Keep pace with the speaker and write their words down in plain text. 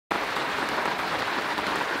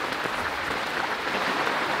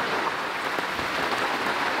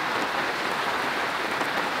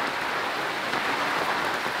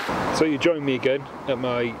So you join me again at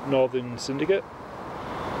my northern syndicate.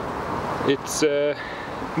 It's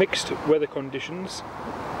mixed weather conditions.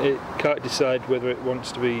 It can't decide whether it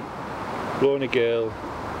wants to be blowing a gale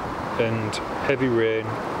and heavy rain,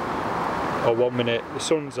 or 1 minute the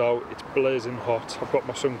sun's out, it's blazing hot, I've got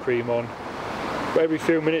my sun cream on, but every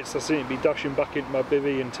few minutes I seem to be dashing back into my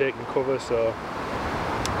bivvy and taking cover. So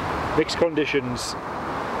mixed conditions.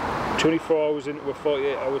 24 hours into a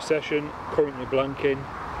 48-hour session, currently blanking.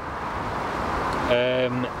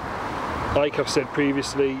 Like I've said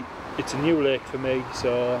previously, it's a new lake for me,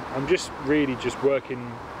 so I'm just really working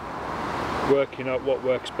out what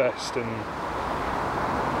works best and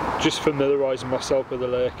just familiarising myself with the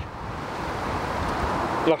lake.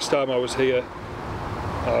 Last time I was here,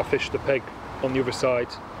 I fished the peg on the other side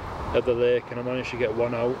of the lake and I managed to get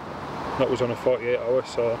one out. That was on a 48-hour,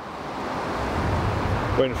 so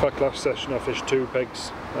well, in fact last session I fished 2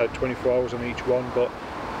 pegs, 24 hours on each one. But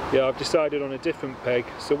yeah, I've decided on a different peg.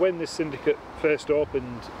 So when this syndicate first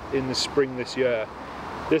opened in the spring this year,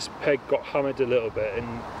 this peg got hammered a little bit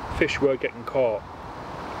and fish were getting caught,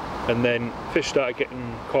 and then fish started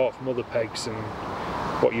getting caught from other pegs, and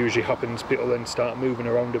what usually happens, people then start moving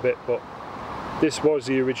around a bit. But this was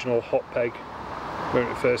the original hot peg when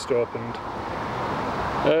it first opened.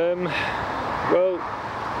 Well,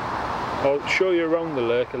 I'll show you around the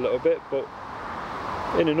lake a little bit, but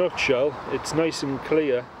in a nutshell, it's nice and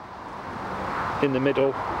clear in the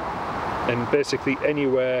middle, and basically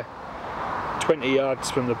anywhere 20 yards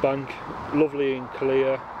from the bank, lovely and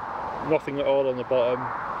clear, nothing at all on the bottom,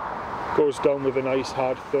 goes down with a nice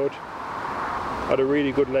hard thud. Had a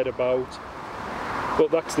really good lead about, but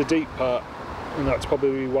that's the deep part, and that's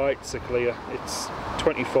probably why it's so clear. It's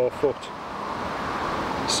 24 foot.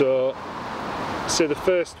 So the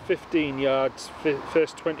first 15 yards,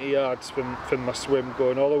 first 20 yards from my swim,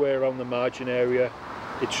 going all the way around the margin area,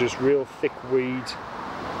 it's just real thick weed.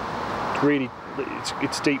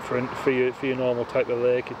 It's deep for your normal type of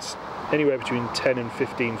lake. It's anywhere between 10 and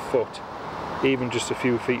 15 foot, even just a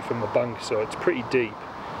few feet from the bank, so it's pretty deep,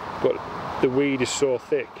 but the weed is so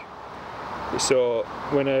thick. So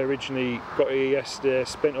when I originally got here yesterday, I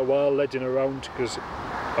spent a while leading around because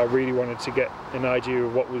I really wanted to get an idea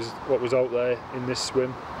of what was out there in this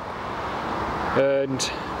swim.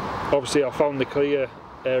 And obviously I found the clear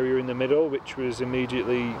area in the middle, which was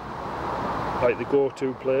immediately like the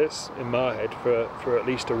go-to place in my head for at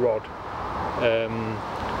least a rod.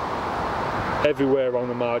 Everywhere around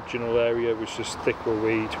the marginal area was just thick with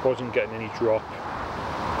weed, wasn't getting any drop.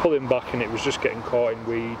 Pulling back and it was just getting caught in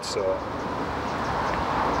weed, so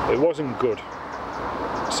it wasn't good.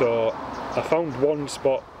 So I found one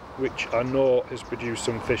spot which I know has produced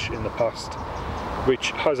some fish in the past,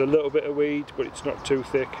 which has a little bit of weed but it's not too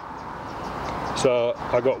thick. So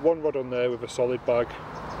I got one rod on there with a solid bag,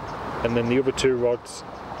 and then the other 2 rods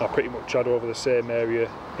I pretty much had over the same area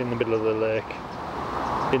in the middle of the lake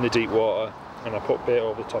in the deep water, and I put bait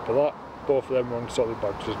over the top of that. Both of them were on solid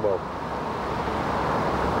bags as well.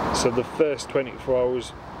 So the first 24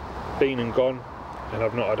 hours been and gone and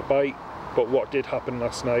I've not had a bite, but what did happen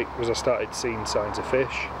last night was I started seeing signs of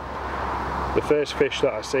fish. The first fish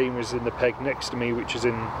that I seen was in the peg next to me, which is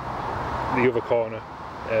in the other corner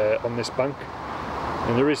on this bank,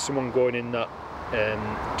 and there is someone going in that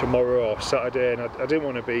tomorrow or Saturday, and I didn't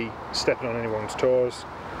want to be stepping on anyone's toes,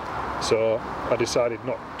 so I decided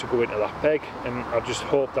not to go into that peg, and I just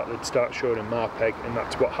hoped that they'd start showing in my peg, and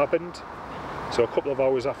that's what happened. So a couple of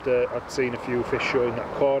hours after I'd seen a few fish showing that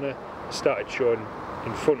corner, they started showing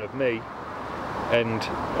in front of me, and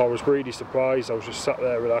I was really surprised. I was just sat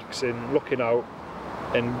there relaxing, looking out,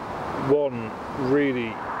 and one really,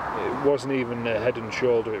 it wasn't even a head and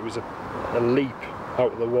shoulder, it was a leap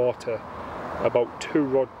out of the water, about 2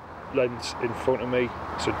 rod lengths in front of me,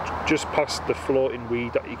 so just past the floating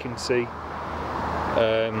weed that you can see,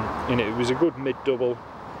 and it was a good mid-double.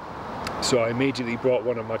 So I immediately brought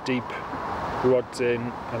one of my deep rods in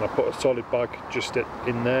and I put a solid bag just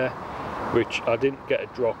in there, which I didn't get a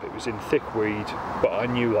drop. It was in thick weed, but I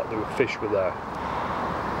knew that fish were there.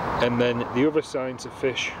 And then the other signs of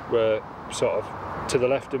fish were sort of to the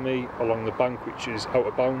left of me along the bank, which is out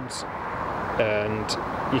of bounds, and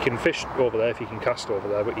you can fish over there if you can cast over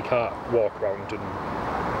there, but you can't walk around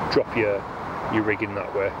and drop your rig in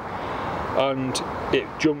that way. And it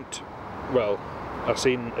jumped, well, I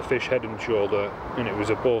seen a fish head and shoulder, and it was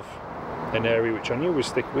above an area which I knew was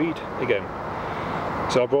thick weed again.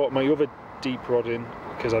 So I brought my other deep rod in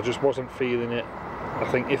because I just wasn't feeling it. I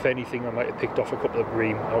think if anything I might have picked off a couple of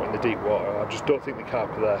bream out in the deep water. I just don't think the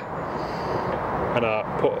carp are there. And I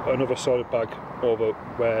put another solid bag over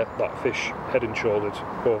where that fish head and shouldered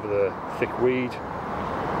over the thick weed,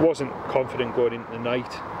 wasn't confident going into the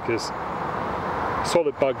night because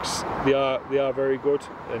solid bags, they are very good,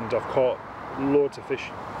 and I've caught loads of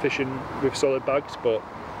fishing with solid bags, but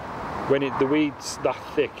when the weed's that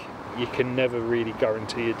thick, you can never really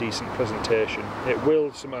guarantee a decent presentation. It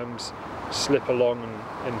will sometimes slip along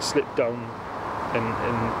and slip down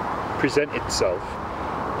and present itself,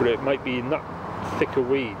 but it might be in that thicker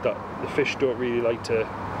weed that the fish don't really like to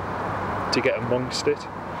get amongst it.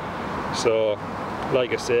 So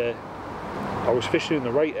like I say, I was fishing in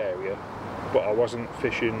the right area, but I wasn't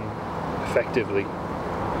fishing effectively.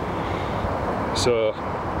 So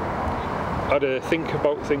I had to think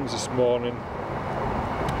about things this morning,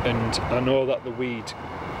 and I know that the weed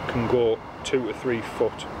can go 2 to 3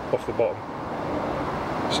 foot off the bottom.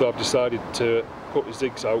 So I've decided to put the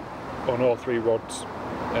zigs out on all 3 rods,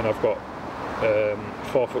 and I've got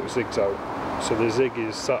 4 foot zigs out. So the zig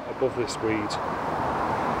is sat above this weed,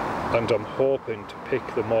 and I'm hoping to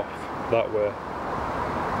pick them off that way.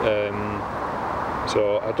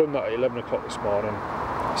 So I've done that at 11 o'clock this morning.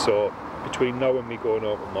 So between now and me going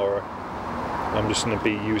home tomorrow, I'm just going to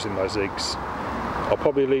be using my zigs. I'll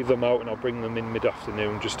probably leave them out and I'll bring them in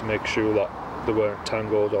mid-afternoon just to make sure that they weren't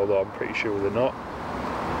tangled, although I'm pretty sure they're not.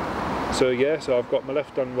 So yeah, so I've got my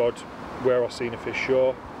left-hand rod where I've seen a fish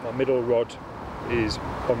shore. My middle rod is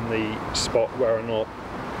on the spot where I know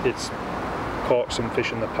it's caught some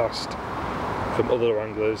fish in the past from other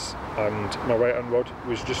anglers, and my right-hand rod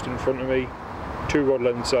was just in front of me, 2 rod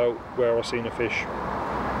lengths out where I seen a fish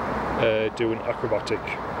do an acrobatic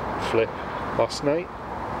flip last night.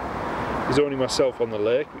 There's only myself on the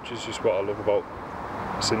lake, which is just what I love about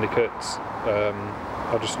syndicates.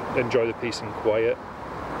 I just enjoy the peace and quiet.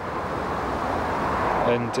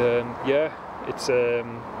 And yeah, it's I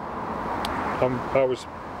was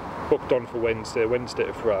booked on for Wednesday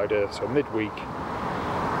to Friday, so midweek,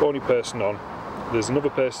 only person on. There's another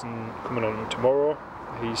person coming on tomorrow.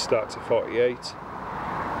 He starts at 48,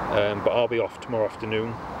 but I'll be off tomorrow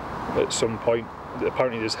afternoon at some point.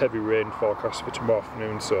 Apparently there's heavy rain forecast for tomorrow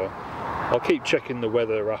afternoon, so I'll keep checking the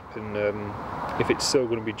weather app, and if it's still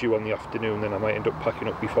going to be due on the afternoon, then I might end up packing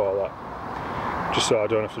up before that, just so I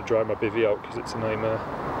don't have to dry my bivvy out because it's a nightmare.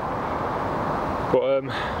 But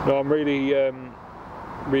no, I'm really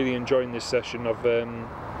enjoying this session. I've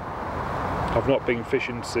not been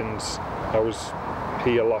fishing since I was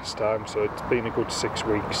here last time, so it's been a good 6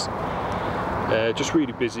 weeks. Just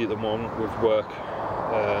really busy at the moment with work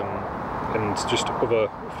and just other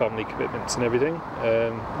family commitments and everything.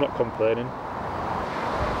 Not complaining.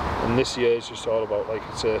 And this year is just all about, like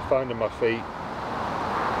I say, finding my feet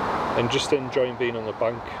and just enjoying being on the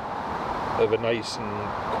bank of a nice and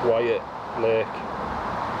quiet lake.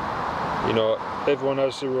 You know, everyone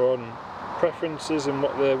has their own preferences and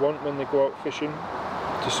what they want when they go out fishing.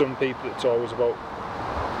 To some people it's always about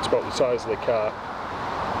the size of the carp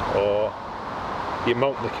or the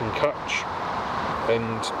amount they can catch,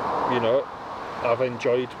 and you know, I've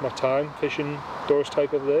enjoyed my time fishing those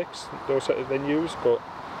type of lakes, those type of venues, but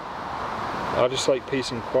I just like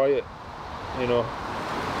peace and quiet. You know,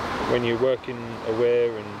 when you're working away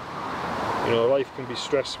and you know, life can be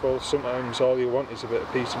stressful, sometimes all you want is a bit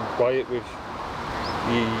of peace and quiet with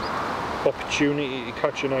the opportunity to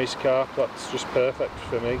catch a nice carp. That's just perfect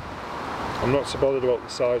for me. I'm not so bothered about the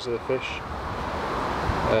size of the fish.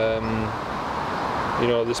 You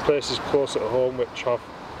know, there's places close at home which have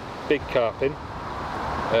big carp in,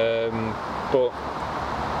 but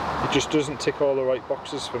it just doesn't tick all the right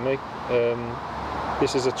boxes for me.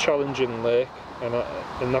 This is a challenging lake,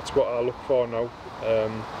 and that's what I look for now.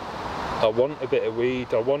 I want a bit of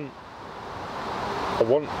weed. I want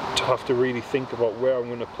to have to really think about where I'm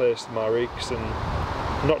going to place my rigs, and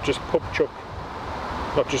not just pup chuck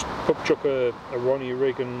a Ronnie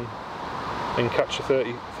rig and catch a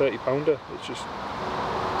 30 pounder.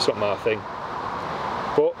 It's not my thing.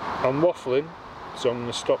 But I'm waffling, so I'm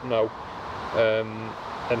going to stop now,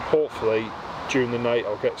 and hopefully during the night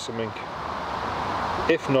I'll get something.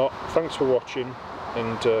 If not, thanks for watching,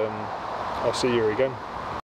 and I'll see you again.